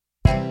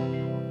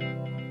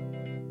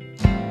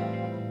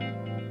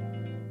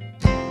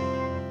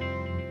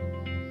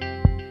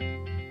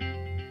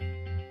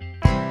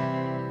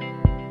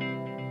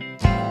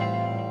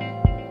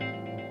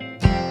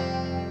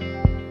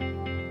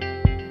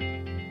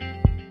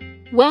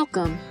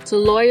Welcome to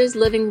Lawyers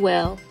Living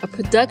Well, a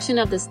production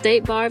of the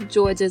State Bar of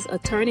Georgia's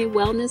Attorney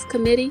Wellness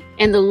Committee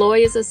and the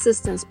Lawyers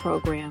Assistance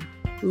Program.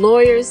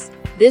 Lawyers,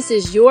 this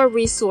is your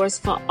resource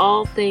for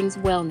all things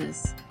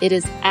wellness. It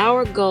is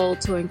our goal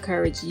to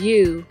encourage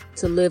you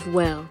to live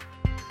well.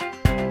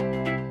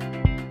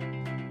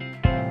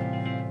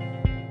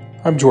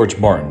 I'm George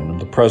Martin. I'm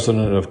the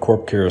president of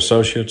CorpCare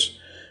Associates.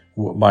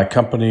 My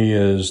company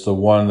is the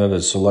one that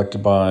is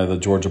selected by the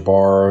Georgia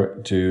Bar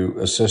to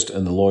assist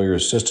in the Lawyer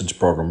Assistance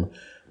Program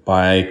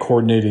by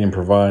coordinating and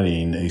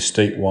providing a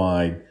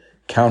statewide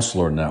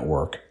counselor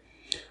network.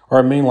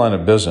 Our main line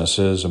of business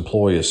is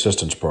employee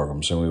assistance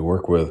programs, and we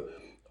work with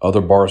other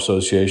bar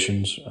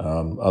associations,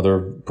 other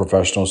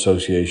professional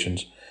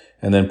associations,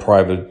 and then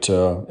private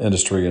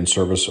industry and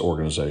service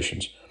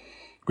organizations.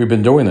 We've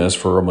been doing this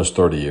for almost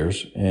 30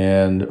 years,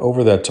 and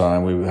over that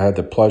time, we've had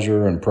the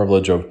pleasure and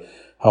privilege of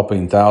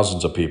helping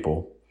thousands of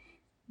people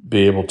be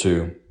able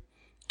to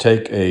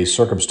take a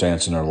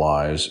circumstance in their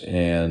lives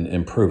and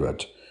improve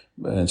it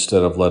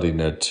instead of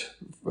letting it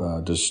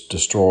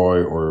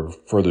destroy or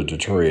further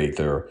deteriorate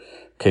their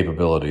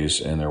capabilities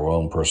and their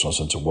own personal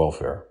sense of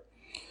welfare.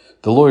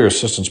 The Lawyer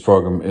Assistance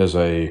Program is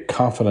a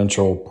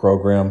confidential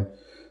program.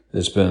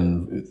 It's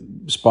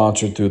been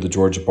sponsored through the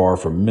Georgia Bar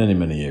for many,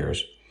 many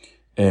years,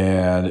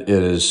 and it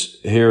is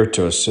here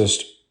to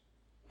assist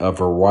a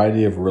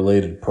variety of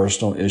related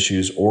personal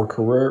issues or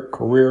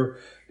career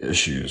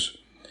issues.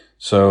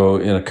 So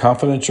in a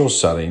confidential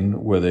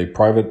setting with a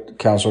private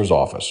counselor's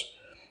office,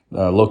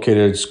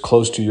 located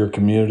close to your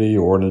community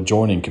or an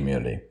adjoining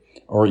community,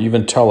 or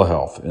even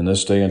telehealth. In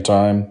this day and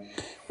time,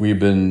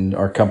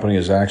 our company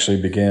has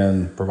actually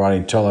began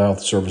providing telehealth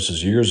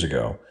services years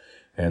ago,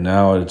 and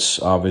now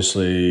it's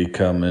obviously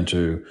come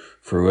into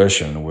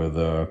fruition with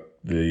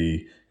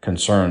the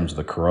concerns of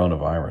the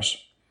coronavirus.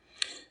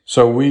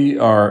 So we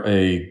are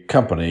a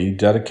company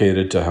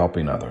dedicated to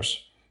helping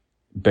others.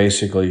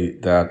 Basically,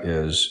 that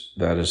is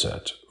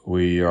it.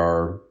 We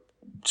are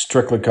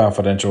strictly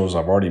confidential, as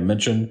I've already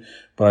mentioned,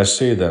 but I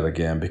say that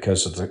again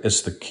because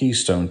it's the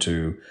keystone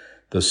to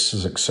the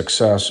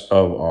success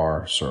of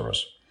our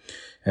service.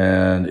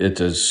 And it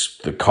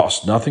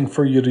costs nothing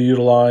for you to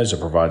utilize.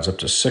 It provides up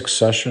to 6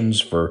 sessions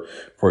for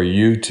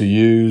you to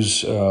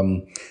use,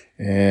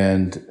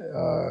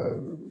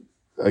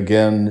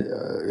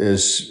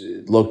 is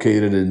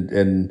located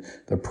in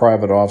the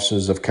private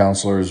offices of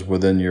counselors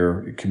within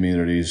your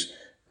communities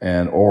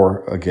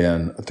or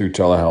through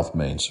telehealth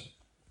means.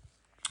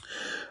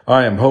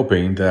 I am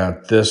hoping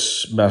that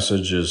this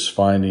message is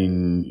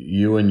finding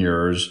you and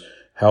yours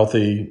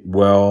healthy,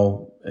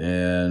 well,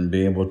 and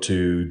be able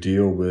to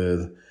deal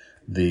with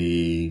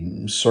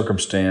the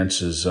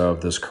circumstances of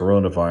this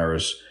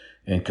coronavirus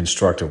in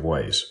constructive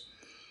ways.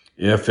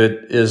 If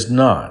it is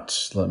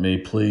not, let me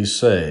please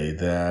say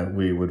that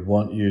we would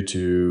want you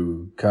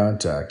to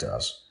contact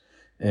us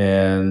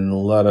and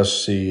let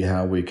us see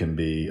how we can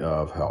be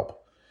of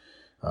help.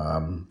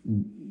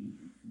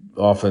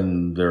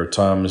 Often there are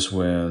times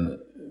when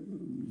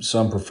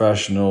some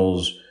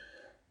professionals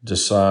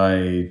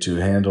decide to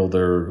handle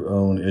their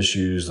own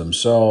issues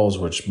themselves,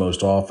 which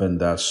most often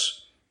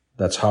that's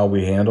how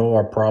we handle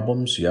our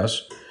problems,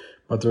 yes.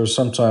 But there are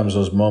sometimes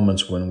those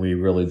moments when we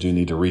really do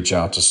need to reach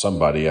out to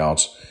somebody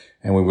else,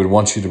 and we would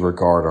want you to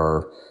regard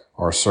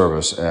our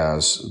service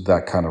as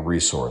that kind of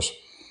resource.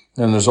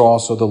 And there's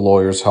also the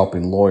Lawyers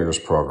Helping Lawyers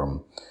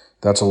program.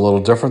 That's a little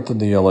different than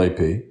the LAP.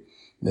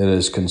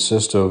 It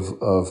consists of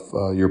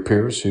your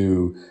peers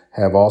who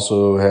have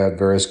also had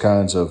various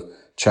kinds of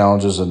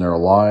challenges in their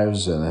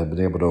lives and have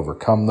been able to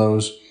overcome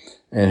those,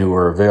 and who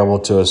are available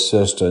to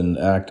assist and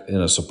act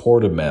in a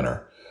supportive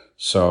manner.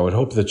 So I would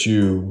hope that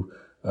you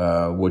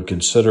would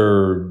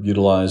consider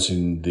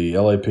utilizing the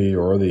LAP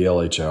or the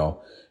LHL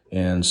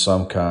in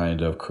some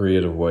kind of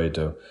creative way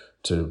to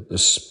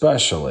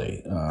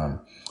especially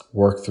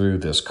work through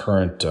this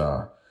current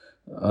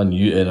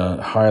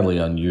highly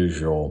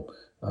unusual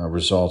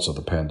results of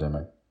the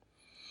pandemic.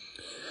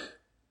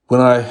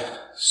 When I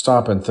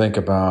stop and think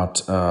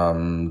about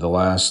the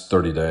last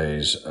 30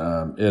 days,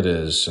 it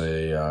is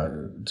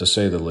to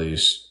say the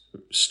least,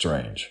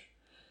 strange.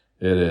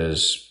 It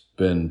has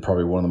been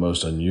probably one of the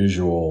most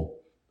unusual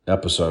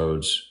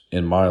episodes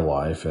in my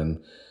life,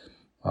 and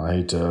I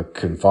hate to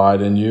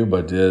confide in you,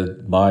 but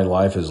my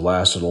life has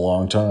lasted a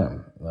long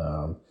time.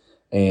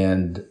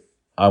 And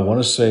I want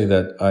to say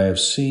that I have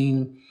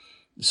seen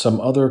some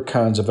other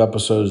kinds of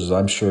episodes, as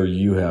I'm sure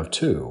you have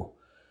too,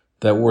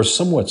 that were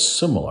somewhat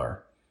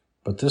similar,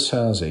 but this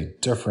has a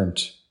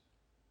different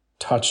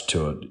touch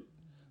to it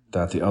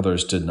that the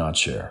others did not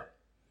share.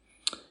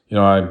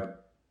 I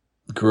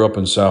grew up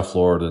in South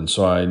Florida, and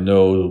so I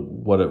know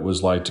what it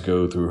was like to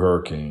go through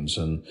hurricanes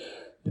and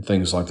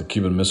things like the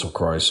Cuban Missile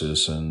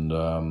Crisis and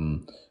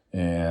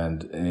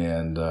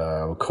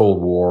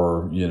Cold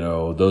War,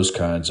 those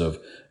kinds of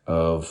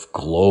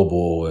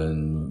global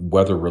and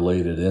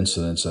weather-related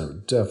incidents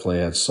that definitely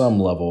had some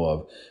level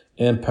of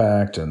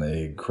impact, and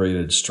they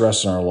created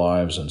stress in our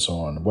lives and so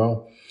on.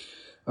 Well,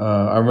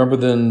 I remember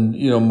then,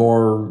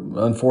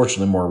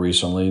 unfortunately, more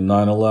recently,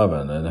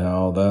 9/11 and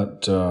how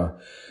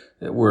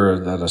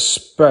that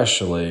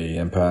especially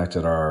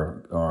impacted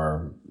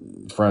our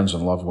friends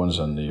and loved ones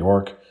in New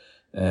York,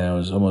 and it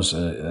was almost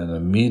an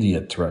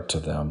immediate threat to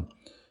them.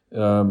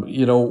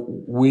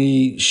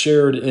 We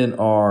shared in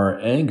our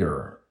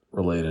anger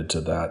related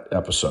to that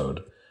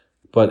episode,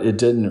 but we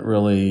didn't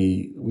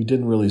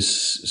really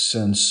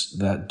sense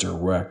that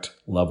direct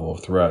level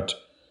of threat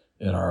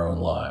in our own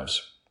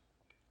lives.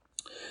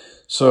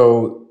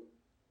 So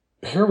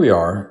here we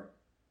are,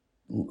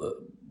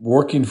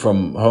 working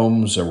from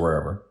homes or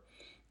wherever.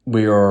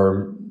 We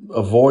are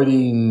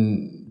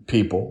avoiding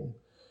people,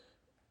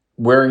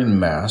 wearing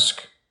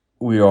masks.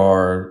 We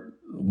are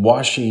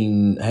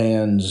washing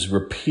hands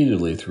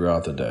repeatedly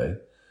throughout the day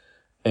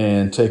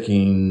and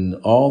taking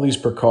all these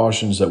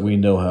precautions that we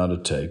know how to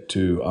take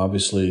to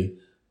obviously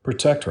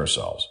protect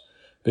ourselves.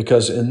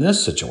 Because in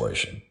this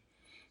situation,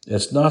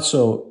 it's not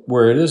so,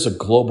 where it is a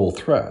global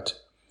threat,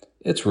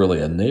 it's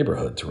really a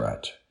neighborhood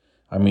threat.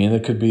 I mean,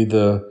 it could be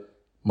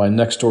my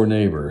next door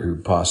neighbor who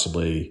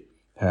possibly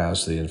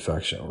has the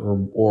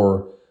infection,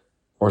 or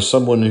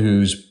someone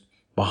who's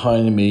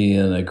behind me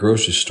in a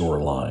grocery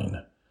store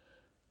line.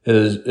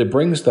 It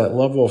brings that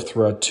level of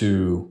threat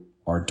to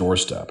our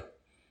doorstep,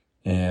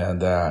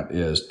 and that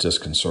is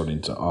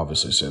disconcerting to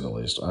obviously say the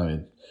least. I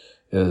mean,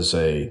 it is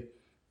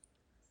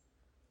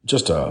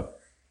just a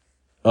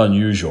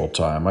unusual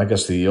time. I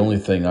guess the only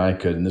thing I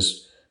could, and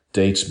this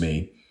dates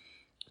me,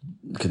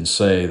 can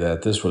say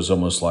that this was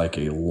almost like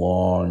a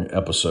long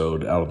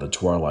episode out of the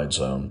Twilight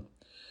Zone,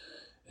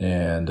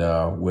 and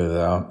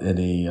without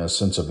any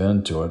sense of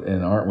end to it.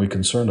 And aren't we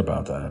concerned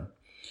about that?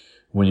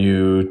 When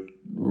you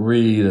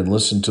read and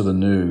listen to the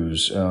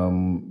news,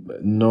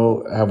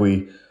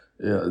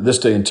 this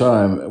day and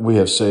time, we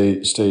have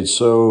stayed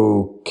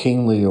so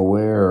keenly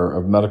aware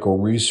of medical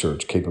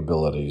research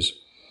capabilities.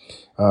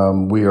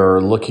 We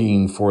are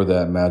looking for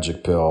that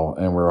magic pill,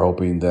 and we're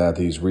hoping that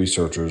these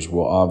researchers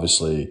will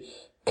obviously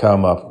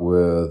come up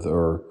with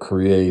or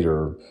create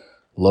or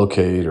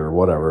locate or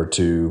whatever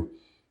to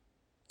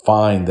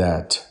find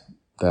that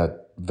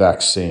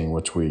vaccine,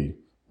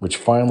 which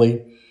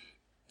finally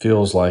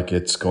feels like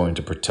it's going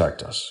to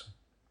protect us.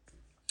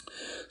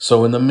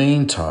 So in the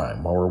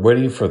meantime, while we're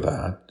waiting for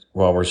that,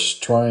 while we're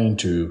trying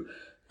to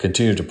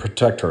continue to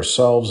protect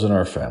ourselves and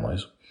our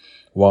families,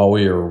 while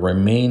we are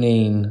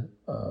remaining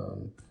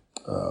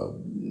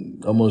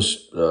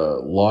almost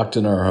locked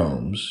in our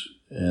homes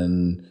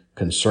and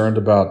concerned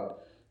about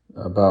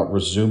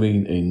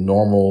resuming a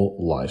normal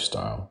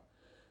lifestyle,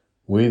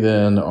 we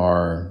then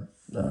are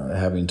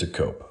having to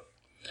cope.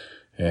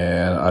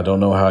 And I don't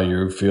know how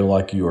you feel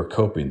like you are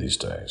coping these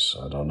days.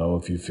 I don't know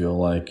if you feel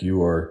like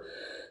you are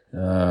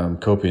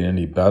coping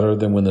any better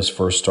than when this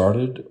first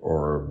started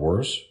or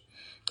worse.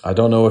 I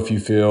don't know if you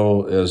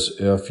feel as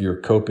if your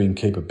coping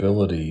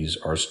capabilities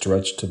are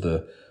stretched to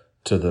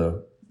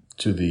the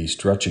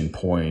stretching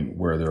point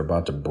where they're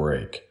about to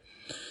break.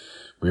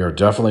 We are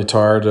definitely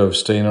tired of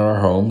staying in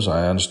our homes.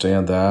 I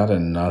understand that,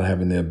 and not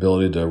having the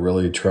ability to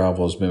really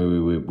travel as maybe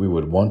we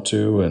would want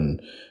to and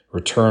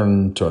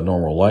return to a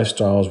normal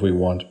lifestyle as we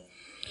want.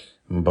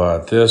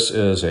 But this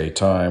is a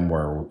time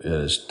where it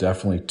is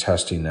definitely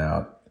testing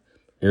out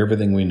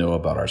everything we know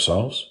about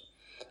ourselves,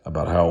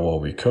 about how well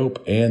we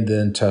cope, and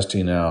then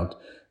testing out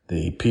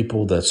the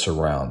people that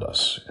surround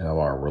us, how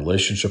our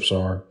relationships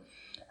are,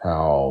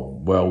 how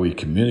well we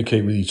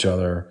communicate with each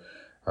other,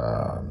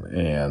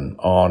 and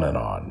on and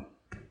on.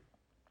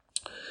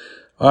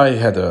 I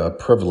had the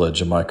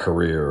privilege in my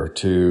career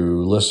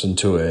to listen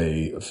to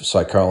a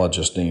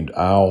psychologist named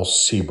Al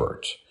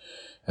Siebert.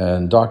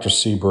 And Dr.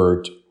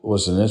 Siebert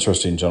was an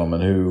interesting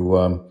gentleman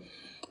who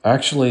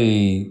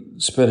actually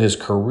spent his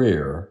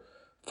career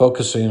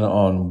focusing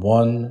on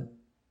one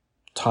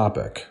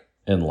topic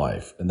in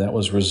life, and that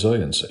was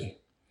resiliency.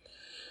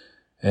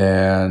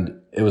 And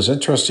it was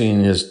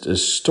interesting,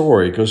 his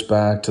story goes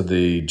back to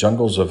the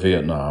jungles of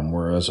Vietnam,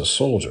 where as a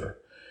soldier,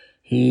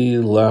 he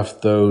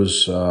left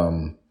those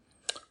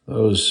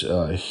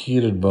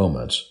heated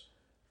moments,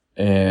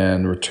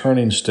 and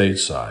returning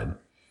stateside,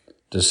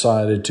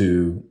 decided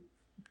to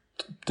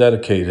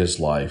dedicate his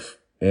life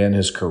and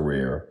his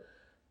career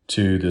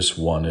to this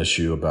one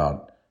issue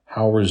about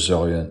how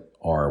resilient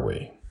are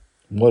we?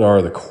 What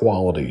are the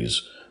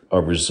qualities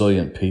of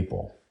resilient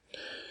people?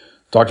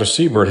 Dr.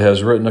 Siebert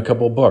has written a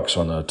couple books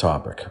on the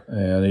topic,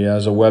 and he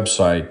has a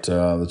website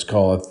that's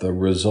called the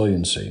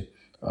Resiliency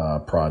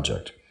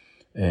Project.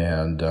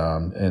 And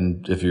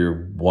if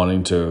you're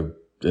wanting to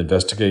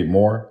investigate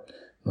more,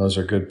 those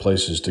are good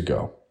places to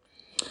go.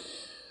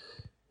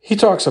 He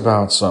talks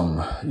about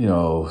some,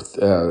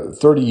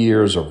 30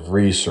 years of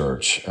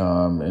research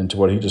into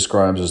what he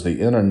describes as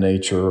the inner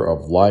nature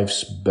of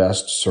life's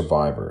best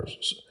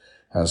survivors.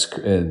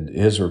 In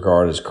his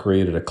regard, has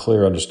created a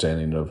clear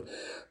understanding of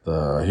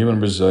the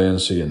human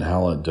resiliency and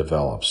how it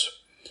develops.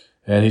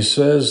 And he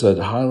says that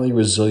highly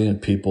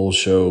resilient people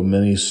show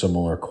many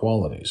similar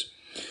qualities.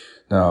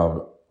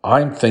 Now,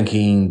 I'm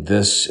thinking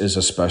this is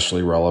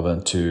especially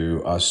relevant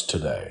to us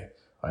today.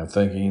 I'm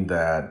thinking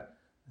that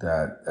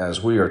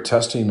as we are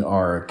testing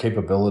our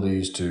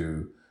capabilities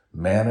to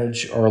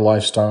manage our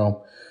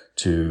lifestyle,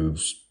 to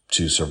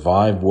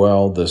survive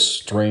well this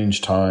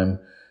strange time,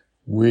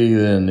 we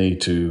then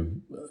need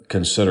to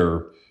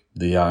consider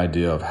the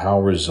idea of how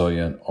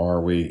resilient are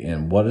we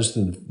and what is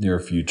the near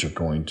future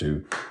going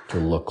to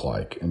look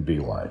like and be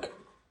like.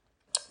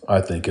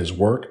 I think his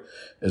work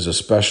is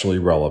especially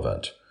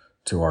relevant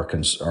to our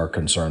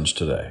concerns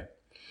today.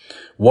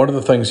 One of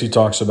the things he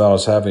talks about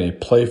is having a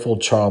playful,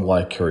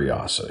 childlike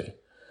curiosity.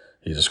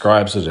 He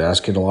describes it as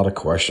asking a lot of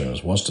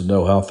questions, wants to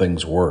know how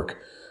things work,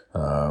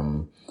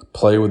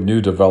 play with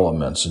new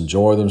developments,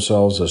 enjoy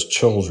themselves as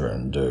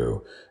children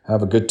do,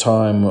 have a good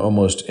time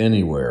almost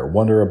anywhere,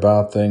 wonder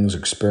about things,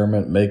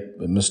 experiment, make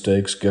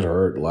mistakes, get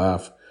hurt,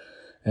 laugh,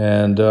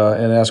 and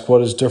ask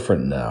what is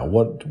different now.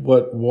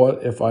 What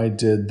if I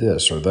did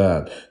this or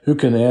that? Who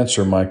can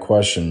answer my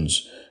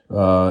questions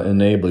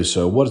enably?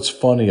 So what's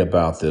funny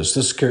about this?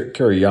 This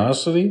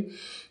curiosity,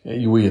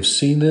 we have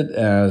seen it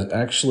as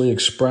actually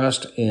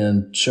expressed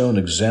and shown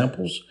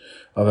examples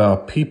of how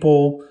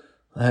people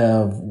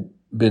have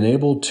been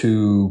able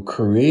to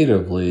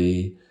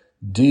creatively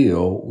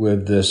deal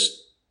with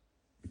this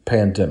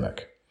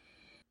pandemic.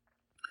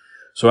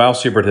 So Al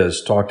Siebert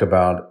has talked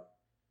about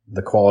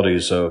the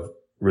qualities of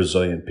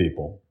resilient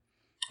people,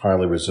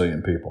 highly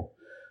resilient people.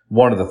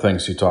 One of the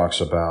things he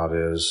talks about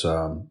is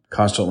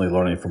constantly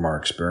learning from our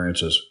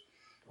experiences,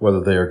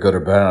 whether they are good or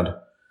bad.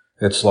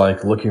 It's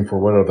like looking for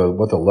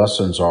what the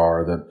lessons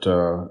are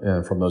that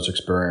and from those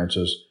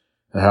experiences,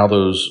 and how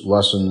those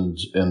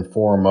lessons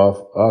inform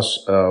of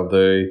us of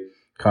the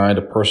kind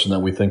of person that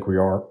we think we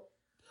are.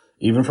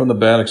 Even from the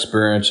bad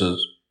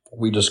experiences,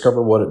 we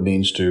discover what it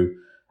means to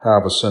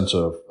have a sense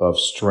of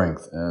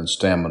strength and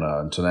stamina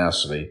and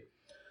tenacity.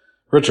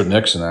 Richard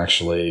Nixon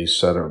actually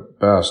said it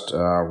best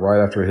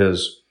right after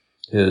his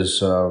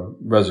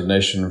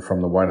resignation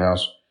from the White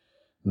House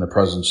and the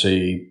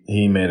presidency.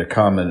 He made a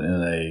comment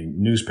in a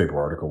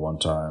newspaper article one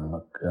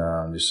time.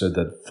 He said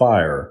that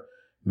fire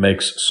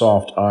makes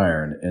soft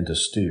iron into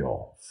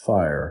steel.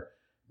 Fire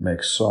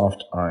makes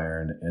soft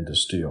iron into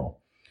steel.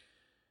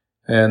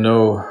 And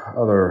no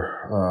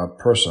other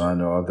person I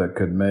know of that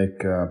could make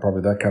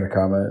probably that kind of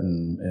comment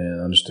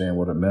and understand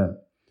what it meant.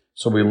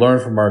 So we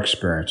learn from our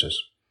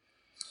experiences.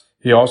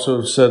 He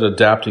also said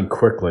adapting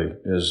quickly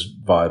is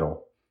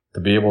vital to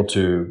be able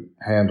to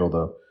handle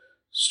the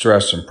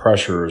stress and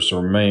pressures,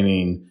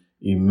 remaining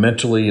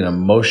mentally and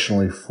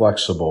emotionally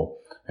flexible.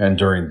 And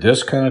during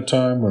this kind of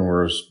time when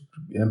we're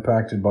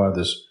impacted by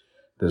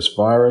this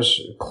virus,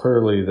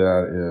 clearly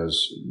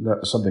that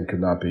something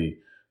could not be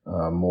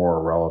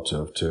more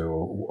relative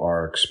to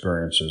our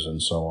experiences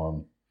and so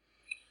on.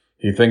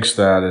 He thinks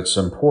that it's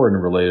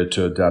important related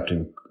to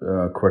adapting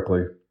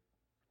quickly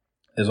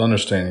is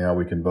understanding how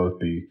we can both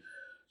be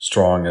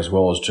strong as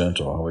well as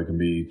gentle, how we can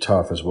be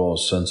tough as well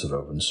as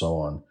sensitive and so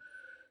on.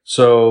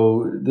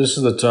 So this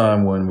is a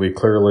time when we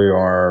clearly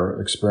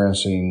are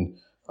experiencing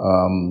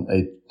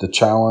the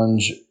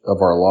challenge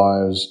of our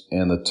lives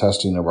and the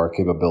testing of our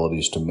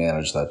capabilities to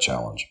manage that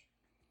challenge.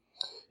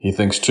 He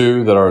thinks,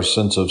 too, that our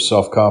sense of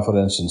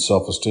self-confidence and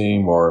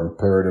self-esteem are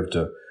imperative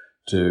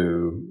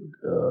to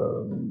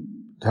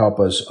help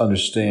us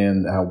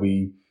understand how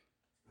we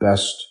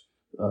best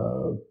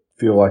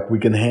feel like we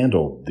can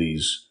handle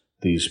these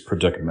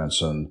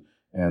predicaments and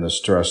the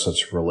stress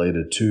that's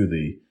related to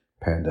the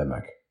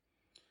pandemic.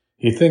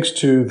 He thinks,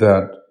 too,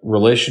 that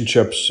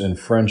relationships and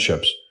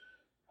friendships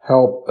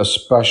help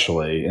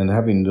especially in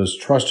having those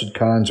trusted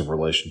kinds of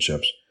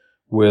relationships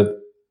with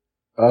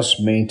us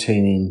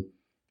maintaining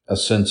a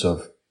sense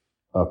of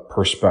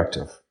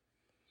perspective.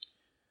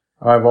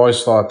 I've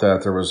always thought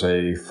that there was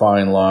a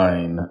fine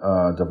line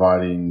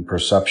dividing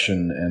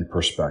perception and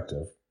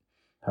perspective.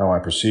 How I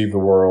perceive the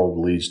world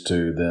leads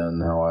to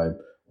then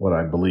what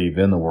I believe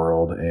in the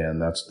world,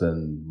 and that's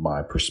then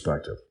my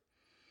perspective.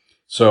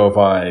 So if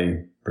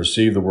I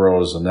perceive the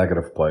world as a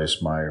negative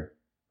place, my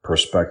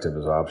perspective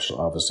is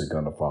obviously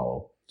going to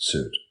follow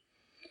suit.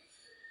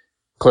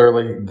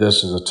 Clearly,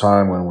 this is a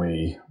time when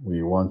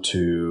we want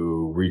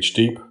to reach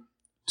deep,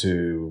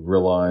 to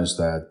realize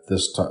that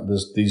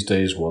these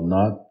days will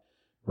not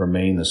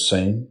remain the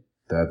same,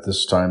 that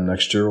this time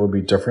next year will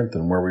be different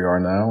than where we are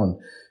now. And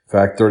in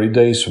fact, 30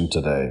 days from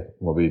today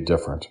will be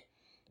different.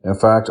 In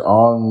fact,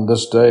 on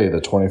this day, the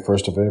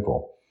 21st of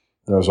April,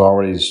 there's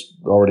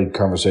already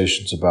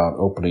conversations about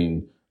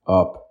opening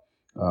up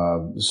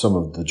some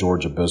of the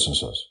Georgia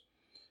businesses.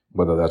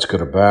 Whether that's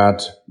good or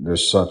bad,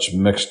 there's such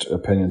mixed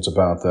opinions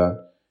about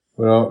that,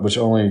 which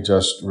only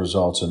just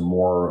results in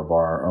more of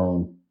our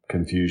own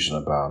confusion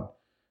about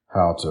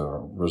how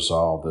to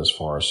resolve this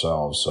for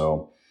ourselves.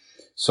 So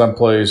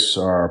someplace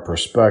our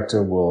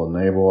perspective will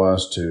enable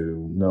us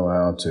to know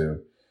how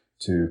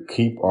to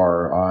keep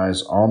our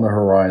eyes on the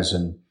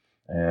horizon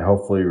and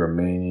hopefully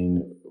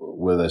remaining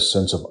with a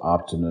sense of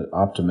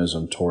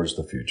optimism towards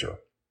the future.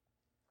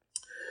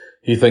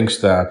 He thinks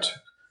that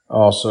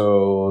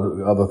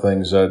also other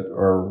things that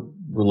are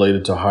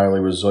related to highly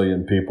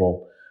resilient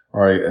people,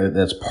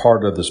 that's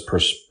part of this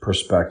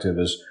perspective,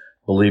 is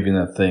believing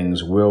that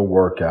things will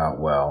work out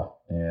well,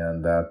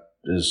 and that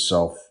is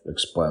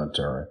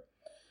self-explanatory.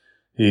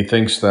 He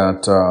thinks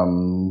that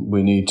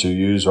we need to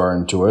use our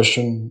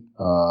intuition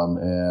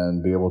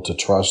and be able to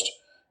trust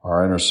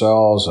our inner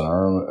selves and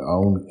our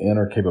own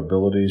inner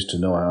capabilities to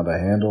know how to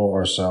handle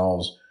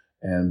ourselves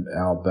and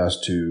how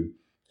best to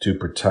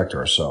protect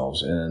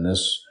ourselves. And in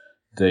this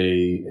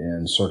day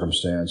and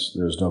circumstance,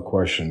 there's no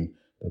question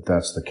that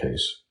that's the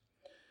case.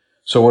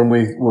 So when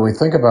we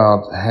think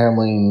about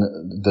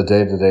handling the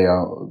day-to-day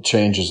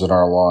changes in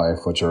our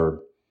life, which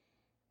are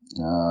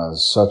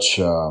such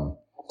a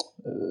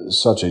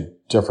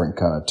different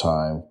kind of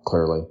time,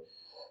 clearly,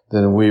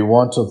 then we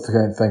want to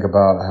think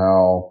about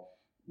how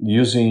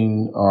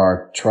using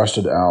our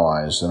trusted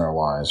allies in our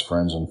lives,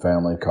 friends and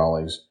family,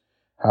 colleagues,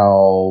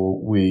 how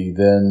we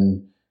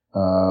then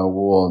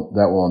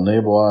will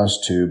enable us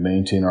to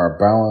maintain our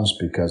balance,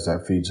 because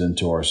that feeds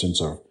into our sense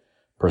of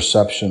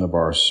perception of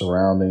our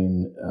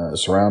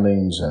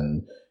surroundings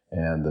and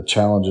the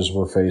challenges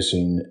we're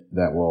facing.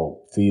 That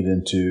will feed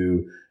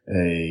into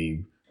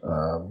a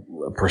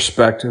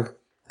perspective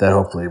that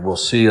hopefully will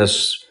see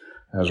us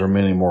as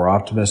remaining more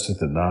optimistic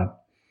than not,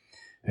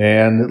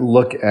 and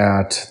look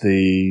at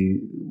the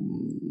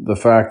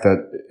fact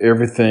that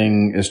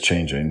everything is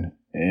changing,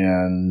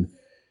 and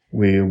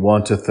we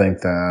want to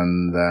think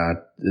then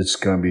that it's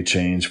going to be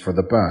changed for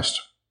the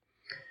best.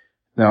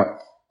 Now,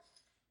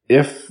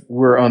 if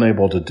we're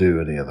unable to do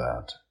any of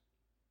that,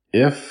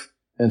 if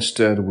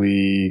instead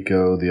we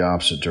go the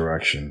opposite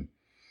direction,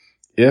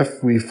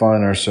 if we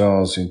find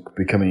ourselves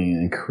becoming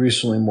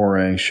increasingly more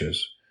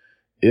anxious,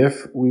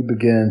 if we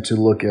begin to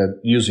look at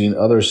using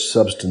other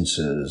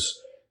substances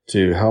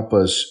to help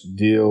us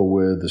deal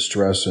with the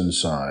stress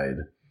inside,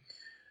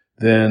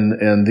 then,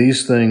 and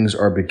these things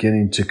are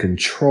beginning to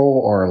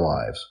control our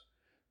lives,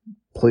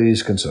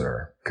 please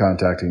consider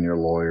contacting your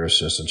lawyer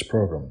assistance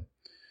program.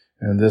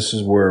 And this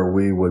is where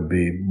we would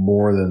be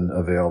more than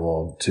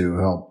available to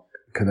help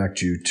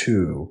connect you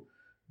to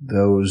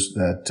those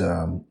that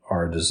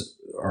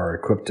are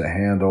equipped to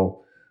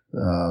handle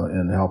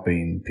and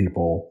helping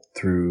people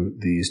through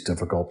these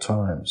difficult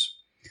times.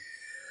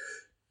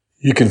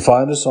 You can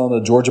find us on the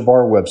Georgia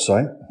Bar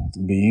website.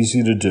 It'll be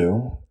easy to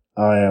do.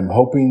 I am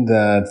hoping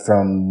that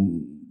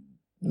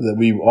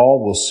we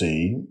all will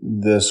see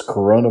this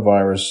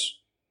coronavirus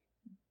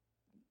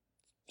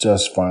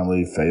just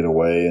finally fade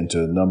away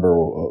into a number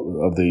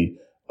of the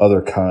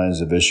other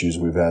kinds of issues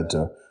we've had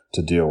to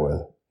deal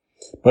with.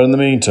 But in the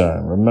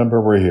meantime,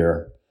 remember, we're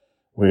here.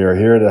 We are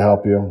here to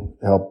help you,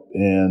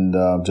 and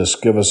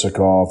just give us a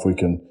call if we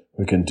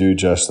can do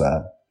just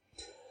that.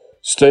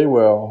 Stay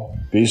well,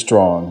 be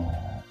strong,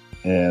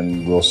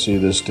 and we'll see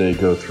this day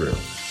go through.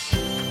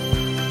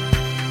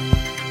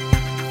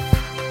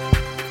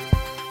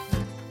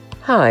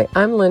 Hi,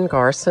 I'm Lynn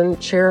Garson,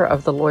 Chair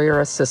of the Lawyer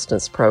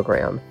Assistance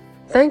Program.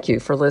 Thank you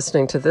for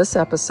listening to this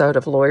episode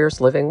of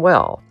Lawyers Living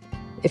Well.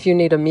 If you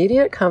need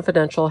immediate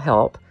confidential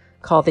help,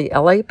 call the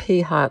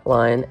LAP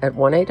hotline at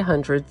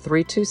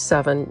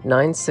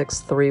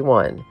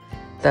 1-800-327-9631.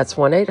 That's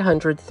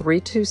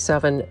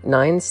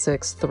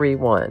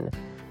 1-800-327-9631.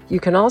 You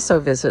can also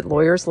visit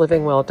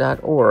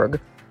lawyerslivingwell.org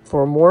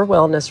for more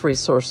wellness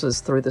resources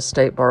through the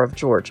State Bar of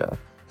Georgia.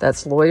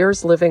 That's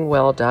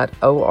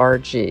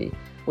lawyerslivingwell.org.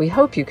 We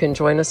hope you can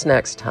join us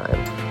next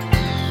time.